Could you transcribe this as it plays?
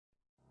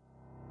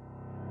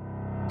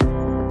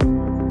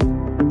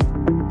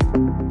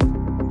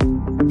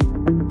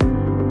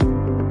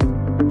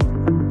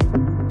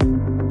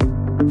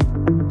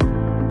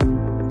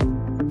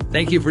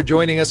Thank you for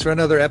joining us for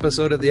another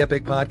episode of the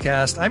EPICC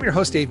podcast. I'm your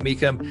host, Dave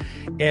Meekum,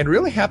 and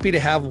really happy to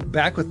have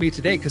back with me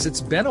today because it's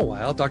been a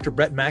while, Dr.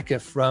 Brett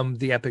McIff from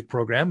the EPICC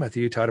program at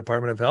the Utah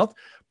Department of Health.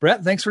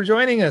 Brett, thanks for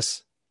joining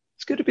us.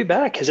 It's good to be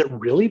back. Has it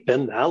really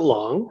been that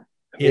long?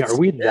 Are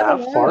we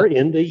that far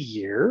in the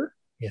year?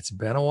 It's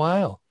been a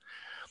while,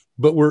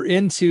 but we're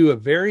into a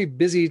very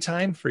busy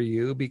time for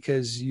you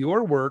because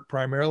your work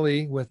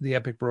primarily with the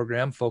EPICC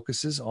program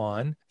focuses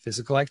on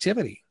physical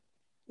activity.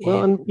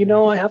 Well, and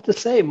I have to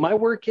say, my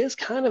work is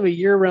kind of a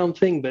year-round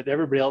thing, but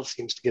everybody else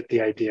seems to get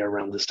the idea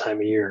around this time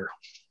of year.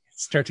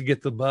 Start to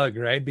get the bug,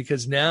 right?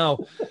 Because now,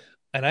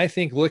 and I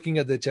think looking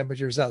at the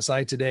temperatures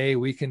outside today,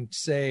 we can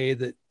say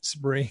that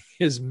spring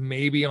is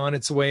maybe on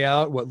its way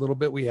out, what little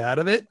bit we had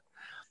of it.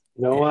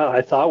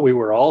 I thought we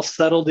were all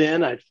settled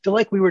in. I feel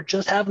like we were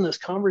just having this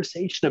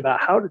conversation about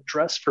how to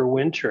dress for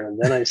winter. And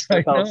then I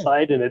step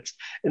outside and it's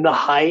in the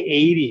high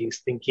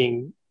 80s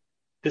thinking,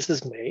 this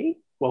is May?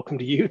 Welcome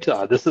to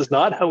Utah. This is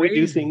not how we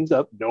do things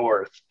up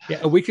north. Yeah,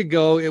 a week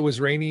ago, it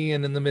was rainy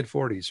and in the mid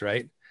 40s,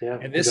 right? Yeah.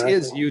 And this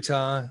is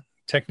Utah,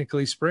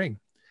 technically spring.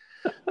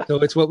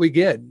 So it's what we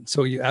get.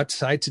 So you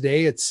outside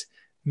today, it's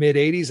mid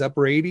 80s,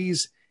 upper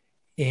 80s.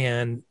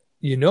 And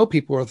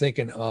people are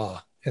thinking,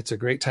 oh, it's a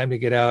great time to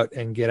get out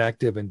and get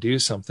active and do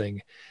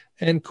something.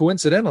 And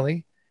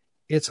coincidentally,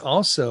 it's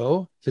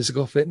also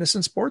Physical Fitness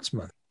and Sports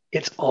Month.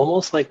 It's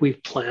almost like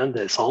we've planned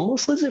this,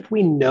 almost as if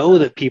we know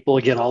that people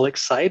get all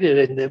excited.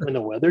 And then when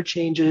the weather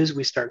changes,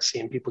 we start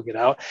seeing people get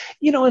out,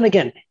 and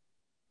again,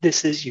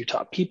 this is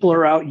Utah. People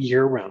are out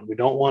year round. We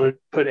don't want to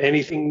put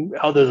anything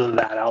other than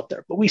that out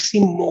there, but we see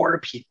more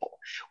people.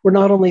 We're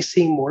not only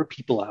seeing more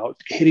people out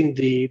hitting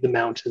the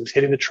mountains,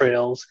 hitting the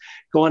trails,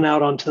 going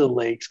out onto the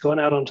lakes, going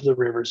out onto the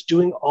rivers,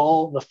 doing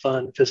all the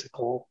fun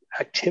physical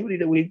activity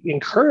that we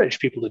encourage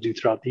people to do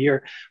throughout the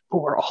year.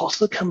 But we're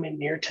also coming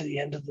near to the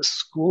end of the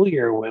school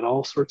year when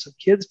all sorts of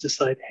kids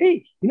decide,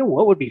 hey,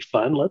 what would be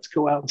fun? Let's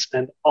go out and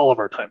spend all of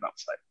our time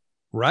outside.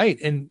 Right.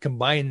 And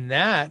combine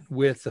that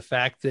with the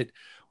fact that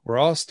we're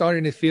all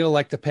starting to feel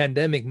like the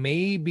pandemic,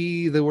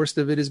 maybe the worst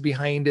of it is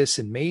behind us,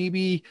 and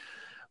maybe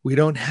we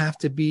don't have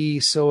to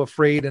be so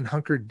afraid and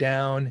hunkered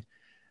down,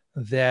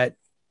 that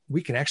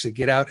we can actually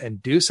get out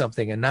and do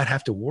something and not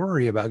have to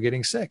worry about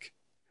getting sick.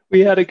 We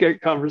had a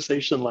good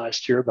conversation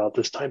last year about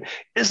this time.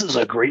 This is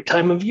a great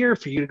time of year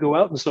for you to go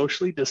out and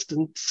socially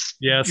distance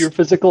your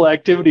physical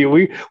activity.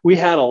 We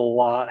had a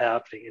lot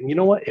happening. And you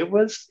know what? It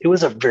was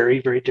a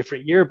very, very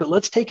different year. But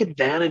let's take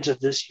advantage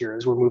of this year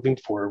as we're moving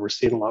forward. We're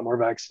seeing a lot more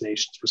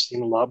vaccinations. We're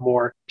seeing a lot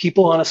more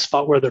people on a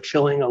spot where they're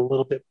feeling a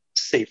little bit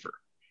safer.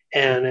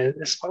 And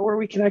a spot where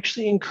we can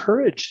actually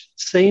encourage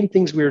same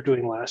things we were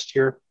doing last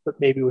year, but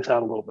maybe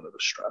without a little bit of the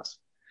stress.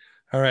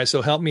 All right.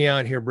 So help me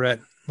out here, Brett.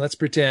 Let's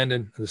pretend,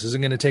 and this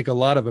isn't going to take a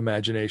lot of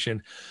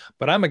imagination,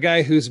 but I'm a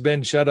guy who's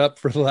been shut up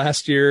for the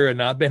last year and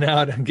not been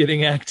out and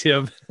getting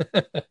active.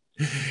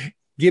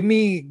 Give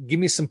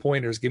me some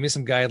pointers. Give me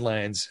some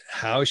guidelines.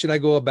 How should I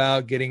go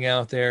about getting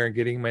out there and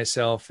getting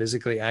myself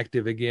physically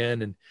active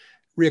again and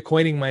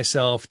reacquainting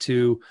myself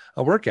to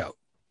a workout?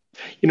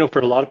 For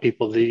a lot of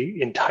people,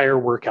 the entire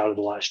workout of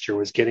the last year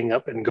was getting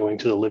up and going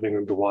to the living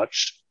room to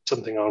watch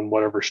something on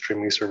whatever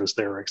streaming service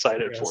they were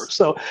excited for.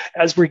 So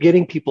as we're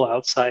getting people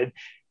outside,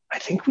 I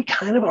think we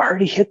kind of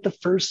already hit the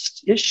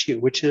first issue,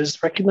 which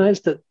is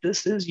recognize that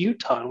this is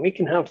Utah and we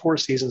can have 4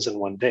 seasons in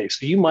one day.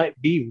 So you might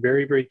be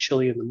very, very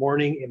chilly in the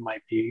morning. It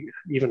might be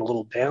even a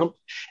little damp,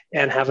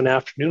 and have an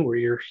afternoon where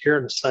you're here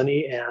and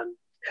sunny and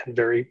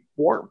very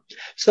warm.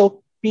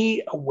 So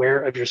be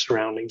aware of your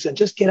surroundings and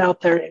just get out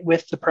there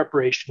with the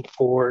preparation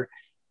for,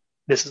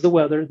 this is the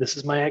weather, this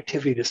is my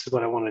activity, this is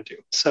what I want to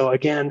do. So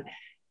again,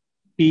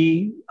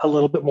 be a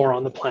little bit more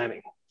on the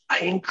planning. I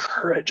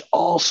encourage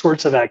all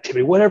sorts of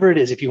activity, whatever it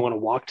is. If you want to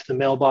walk to the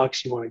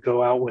mailbox, you want to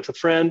go out with a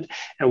friend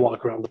and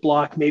walk around the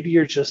block. Maybe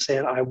you're just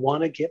saying, I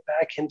want to get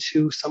back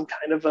into some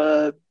kind of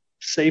a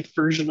safe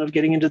version of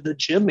getting into the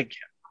gym again.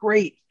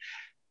 Great.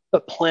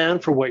 But plan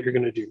for what you're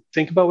going to do.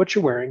 Think about what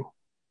you're wearing.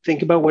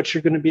 Think about what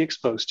you're going to be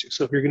exposed to.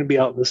 So if you're going to be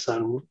out in the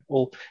sun,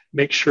 we'll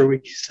make sure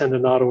we send a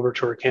nod over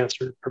to our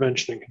cancer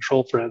prevention and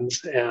control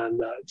friends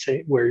and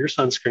say, wear your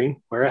sunscreen,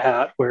 wear a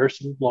hat, wear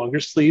some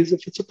longer sleeves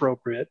if it's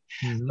appropriate,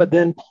 but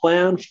then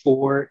plan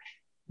for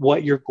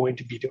what you're going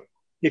to be doing.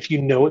 If you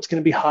know it's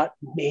going to be hot,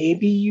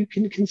 maybe you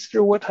can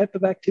consider what type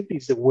of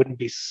activities that wouldn't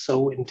be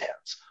so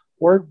intense,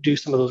 or do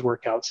some of those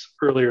workouts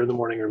earlier in the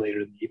morning or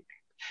later in the evening.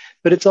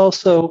 But it's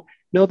also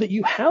know that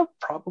you have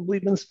probably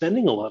been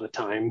spending a lot of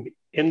time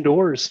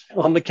indoors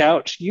on the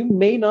couch. You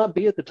may not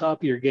be at the top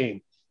of your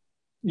game.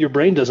 Your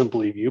brain doesn't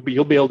believe you, but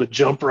you'll be able to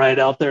jump right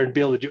out there and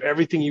be able to do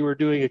everything you were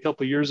doing a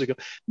couple of years ago.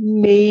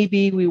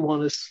 Maybe we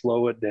want to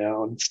slow it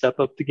down, step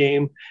up the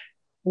game,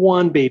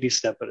 one baby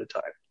step at a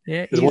time.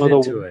 Yeah, ease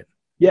into it.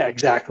 Yeah,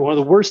 exactly. One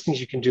of the worst things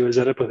you can do is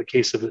end up with a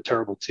case of the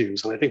terrible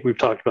twos. And I think we've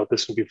talked about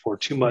this one before,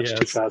 too much,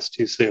 too fast,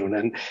 too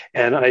soon.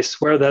 And I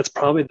swear that's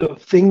probably the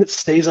thing that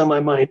stays on my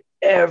mind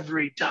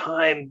every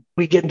time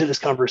we get into this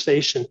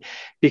conversation,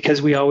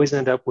 because we always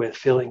end up with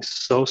feeling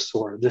so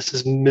sore. This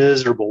is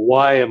miserable.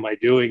 Why am I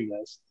doing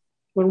this?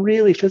 when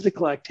really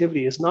physical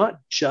activity is not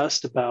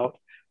just about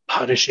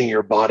punishing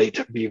your body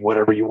to be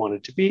whatever you want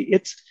it to be.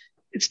 It's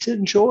to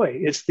enjoy.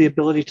 It's the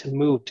ability to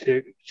move,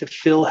 to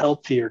feel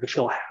healthier, to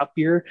feel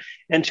happier,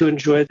 and to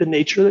enjoy the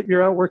nature that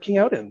you're out working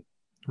out in.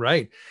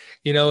 Right.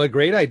 A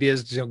great idea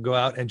is to go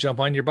out and jump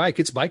on your bike.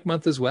 It's bike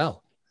month as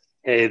well.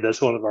 Hey, that's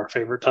one of our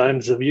favorite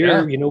times of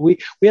year. Yeah. We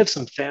have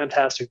some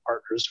fantastic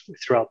partners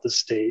throughout the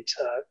state,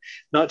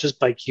 not just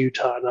Bike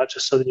Utah, not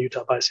just Southern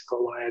Utah Bicycle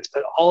Alliance,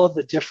 but all of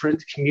the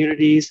different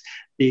communities,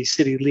 the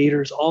city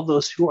leaders, all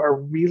those who are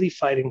really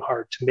fighting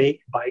hard to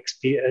make bikes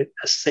be a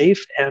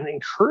safe and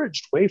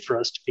encouraged way for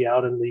us to be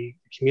out in the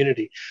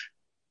community,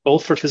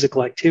 both for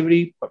physical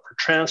activity, but for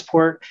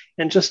transport,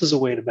 and just as a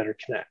way to better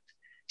connect.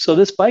 So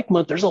this bike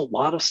month, there's a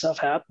lot of stuff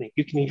happening.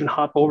 You can even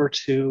hop over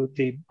to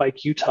the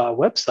Bike Utah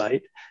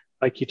website,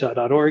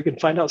 bikeutah.org, and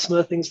find out some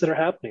of the things that are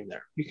happening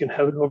there. You can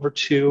head over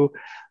to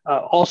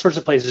all sorts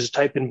of places.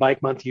 Type in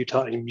Bike Month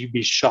Utah, and you'd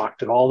be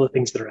shocked at all the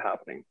things that are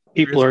happening.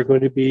 People are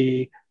going to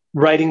be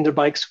riding their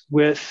bikes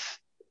with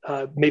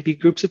maybe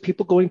groups of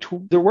people going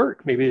to their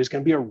work. Maybe there's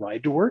going to be a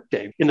ride to work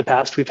day. In the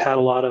past, we've had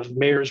a lot of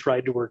mayor's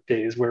ride to work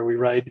days where we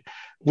ride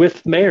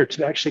with mayor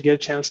to actually get a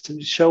chance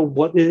to show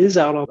what it is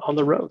out on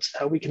the roads,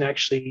 how we can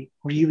actually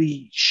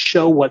really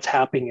show what's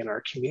happening in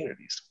our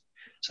communities.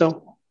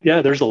 So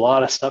yeah, there's a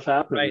lot of stuff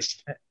happening.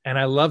 Right. And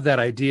I love that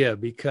idea,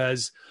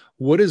 because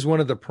what is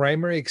one of the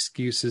primary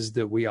excuses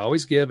that we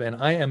always give, and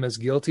I am as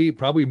guilty,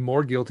 probably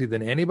more guilty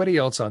than anybody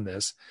else on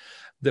this,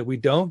 that we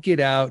don't get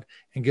out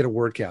and get a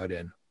workout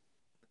in.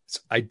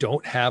 So I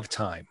don't have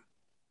time,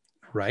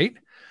 right?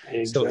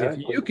 Exactly. So if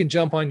you can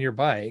jump on your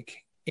bike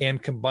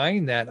and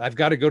combine that, I've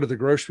got to go to the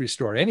grocery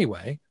store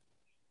anyway.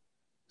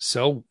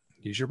 So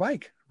use your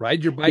bike,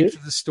 ride your bike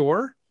to the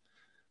store.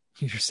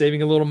 You're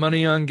saving a little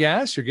money on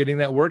gas. You're getting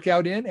that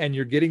workout in, and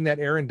you're getting that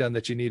errand done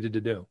that you needed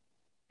to do.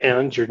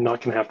 And you're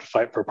not going to have to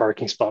fight for a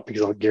parking spot,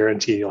 because I'll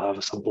guarantee you'll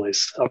have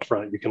someplace up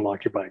front you can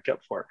lock your bike up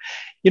for.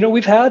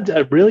 We've had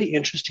a really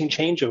interesting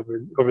change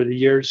over the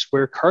years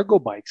where cargo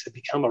bikes have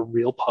become a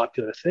real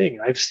popular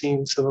thing. I've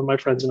seen some of my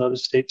friends in other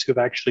states who have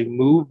actually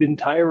moved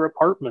entire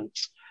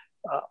apartments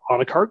on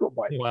a cargo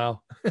bike.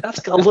 Wow.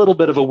 That's a little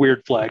bit of a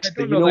weird flex.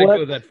 I don't know if I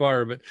go that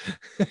far, but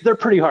they're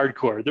pretty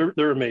hardcore.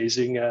 They're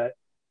amazing.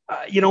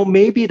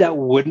 Maybe that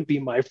wouldn't be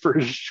my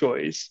first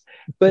choice,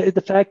 but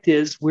the fact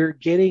is we're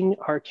getting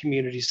our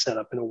community set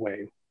up in a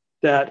way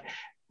that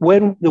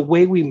when the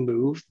way we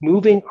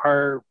moving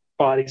our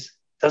bodies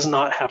does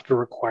not have to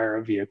require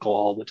a vehicle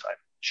all the time.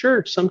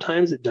 Sure,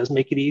 sometimes it does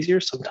make it easier.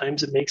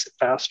 Sometimes it makes it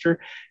faster,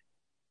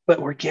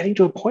 but we're getting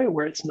to a point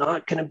where it's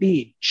not going to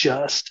be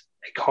just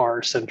a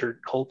car-centered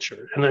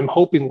culture. And I'm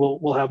hoping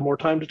we'll have more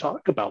time to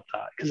talk about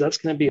that, because that's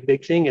going to be a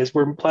big thing as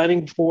we're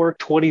planning for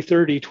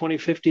 2030,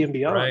 2050 and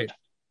beyond.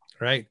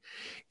 Right.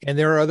 And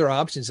there are other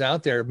options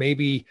out there.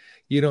 Maybe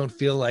you don't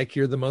feel like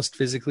you're the most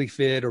physically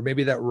fit, or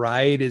maybe that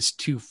ride is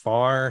too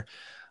far.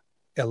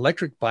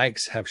 Electric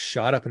bikes have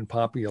shot up in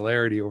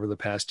popularity over the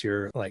past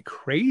year like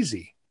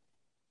crazy.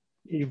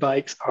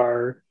 E-bikes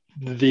are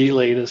the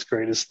latest,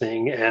 greatest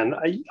thing. And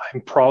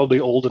I'm probably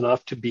old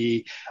enough to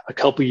be a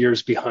couple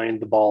years behind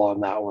the ball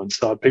on that one.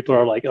 So people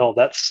are like, oh,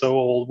 that's so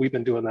old. We've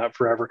been doing that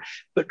forever.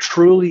 But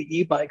truly,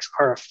 e-bikes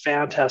are a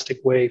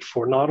fantastic way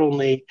for not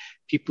only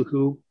people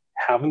who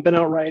haven't been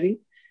out riding,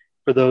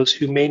 for those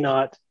who may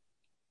not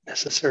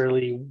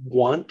necessarily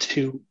want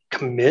to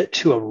commit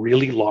to a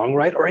really long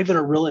ride or even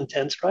a real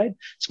intense ride.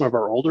 Some of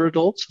our older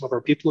adults, some of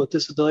our people with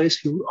disabilities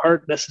who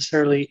aren't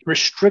necessarily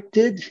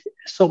restricted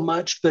so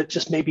much, but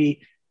just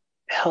maybe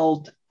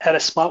held at a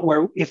spot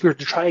where if we were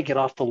to try to get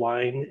off the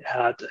line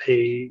at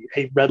a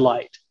red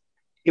light,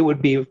 it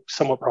would be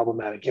somewhat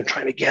problematic.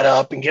 Trying to get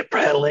up and get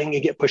pedaling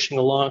and get pushing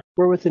along.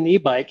 Where with an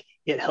e-bike,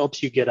 it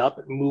helps you get up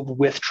and move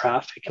with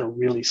traffic in a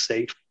really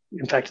safe.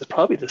 In fact, it's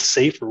probably the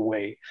safer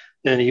way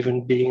than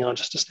even being on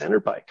just a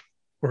standard bike.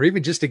 Or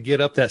even just to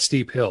get up that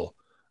steep hill.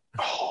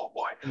 Oh,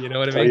 boy. You know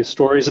what I mean? Tell you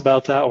stories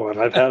about that one.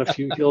 I've had a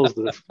few hills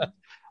that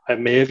I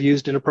may have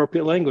used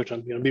inappropriate language.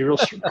 I'm going to be real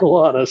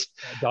honest.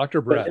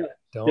 Dr. Brett,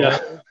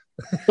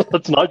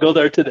 let's not go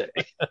there today.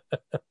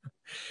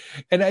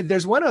 And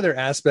there's one other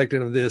aspect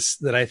of this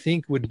that I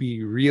think would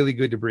be really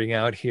good to bring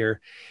out here.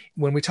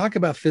 When we talk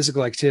about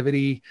physical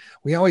activity,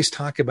 we always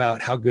talk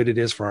about how good it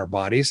is for our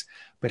bodies,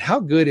 but how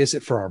good is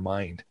it for our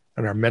mind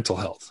and our mental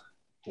health?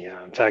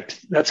 Yeah, in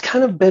fact, that's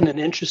kind of been an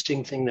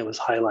interesting thing that was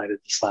highlighted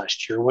this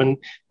last year when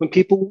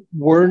people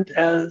weren't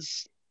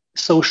as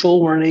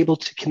social, weren't able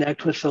to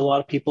connect with a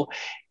lot of people.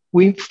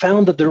 We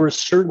found that there were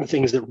certain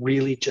things that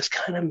really just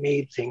kind of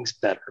made things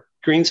better.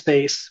 Green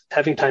space,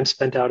 having time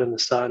spent out in the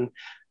sun,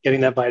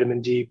 getting that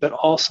vitamin D, but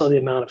also the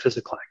amount of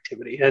physical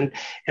activity. And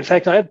in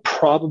fact, I'd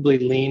probably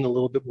lean a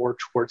little bit more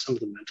towards some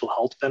of the mental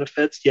health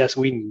benefits. Yes,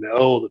 we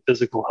know the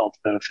physical health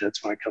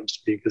benefits when it comes to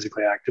being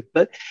physically active,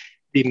 but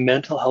the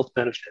mental health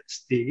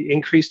benefits, the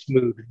increased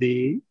mood,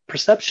 the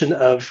perception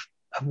of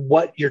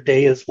what your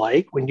day is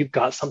like when you've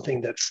got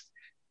something that's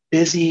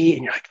busy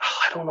and you're like, oh,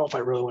 I don't know if I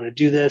really want to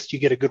do this. You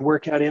get a good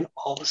workout in,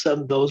 all of a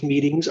sudden those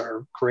meetings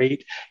are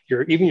great.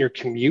 Even your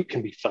commute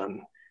can be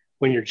fun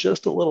when you're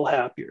just a little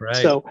happier. Right.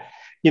 So,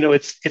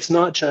 it's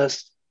not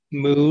just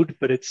mood,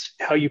 but it's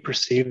how you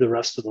perceive the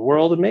rest of the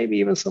world and maybe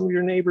even some of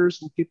your neighbors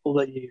and people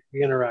that you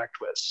interact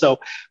with. So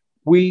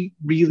we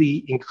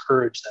really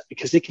encourage that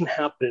because it can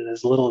happen in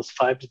as little as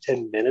 5 to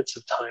 10 minutes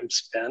of time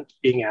spent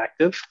being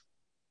active.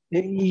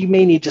 You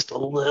may need just a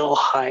little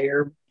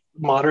higher,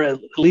 at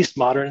least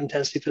moderate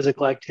intensity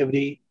physical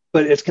activity,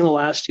 but it's going to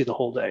last you the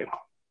whole day.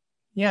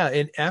 Yeah.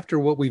 And after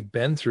what we've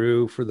been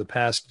through for the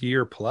past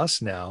year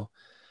plus now,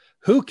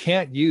 who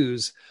can't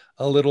use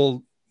a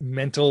little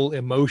mental,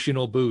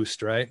 emotional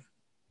boost, right?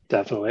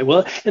 Definitely.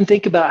 Well, and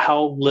think about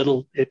how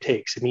little it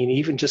takes. I mean,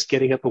 even just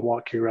getting up and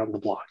walking around the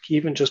block,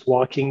 even just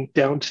walking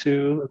down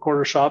to a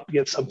corner shop to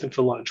get something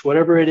for lunch,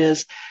 whatever it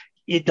is,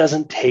 it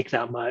doesn't take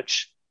that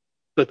much,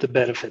 but the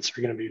benefits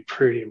are going to be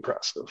pretty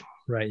impressive.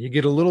 Right. You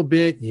get a little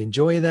bit, you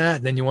enjoy that,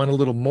 and then you want a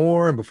little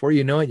more. And before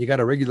you know it, you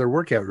got a regular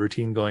workout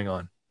routine going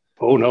on.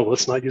 Oh, no,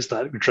 let's not use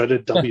that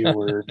dreaded W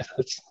word.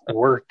 It's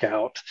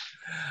workout.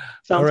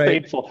 Sounds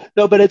painful.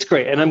 No, but it's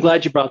great. And I'm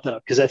glad you brought that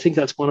up because I think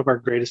that's one of our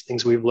greatest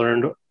things we've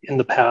learned in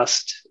the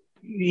past,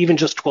 even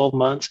just 12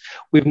 months.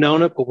 We've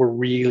known it, but we're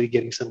really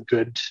getting some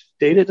good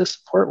data to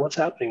support what's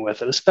happening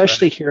with it,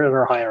 especially here at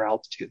our higher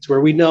altitudes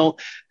where we know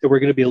that we're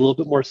going to be a little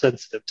bit more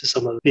sensitive to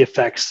some of the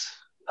effects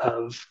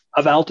of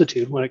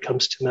altitude when it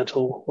comes to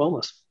mental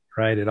wellness.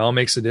 Right. It all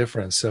makes a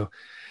difference. So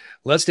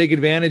let's take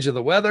advantage of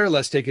the weather.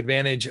 Let's take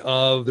advantage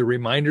of the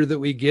reminder that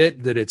we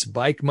get that it's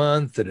bike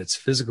month, that it's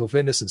physical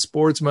fitness and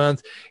sports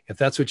month, if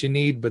that's what you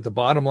need. But the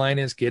bottom line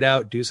is get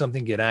out, do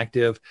something, get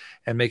active,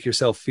 and make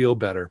yourself feel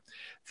better.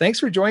 Thanks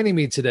for joining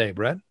me today,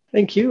 Brett.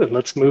 Thank you. And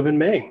let's move in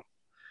May.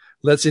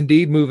 Let's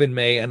indeed move in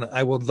May. And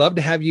I would love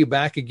to have you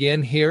back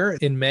again here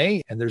in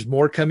May. And there's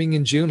more coming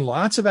in June.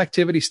 Lots of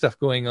activity stuff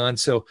going on.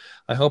 So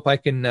I hope I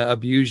can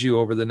abuse you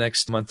over the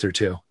next month or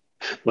two.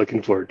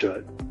 Looking forward to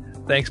it.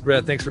 Thanks,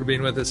 Brett. Thanks for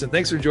being with us. And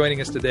thanks for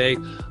joining us today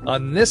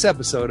on this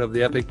episode of the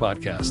EPICC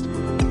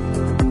Podcast.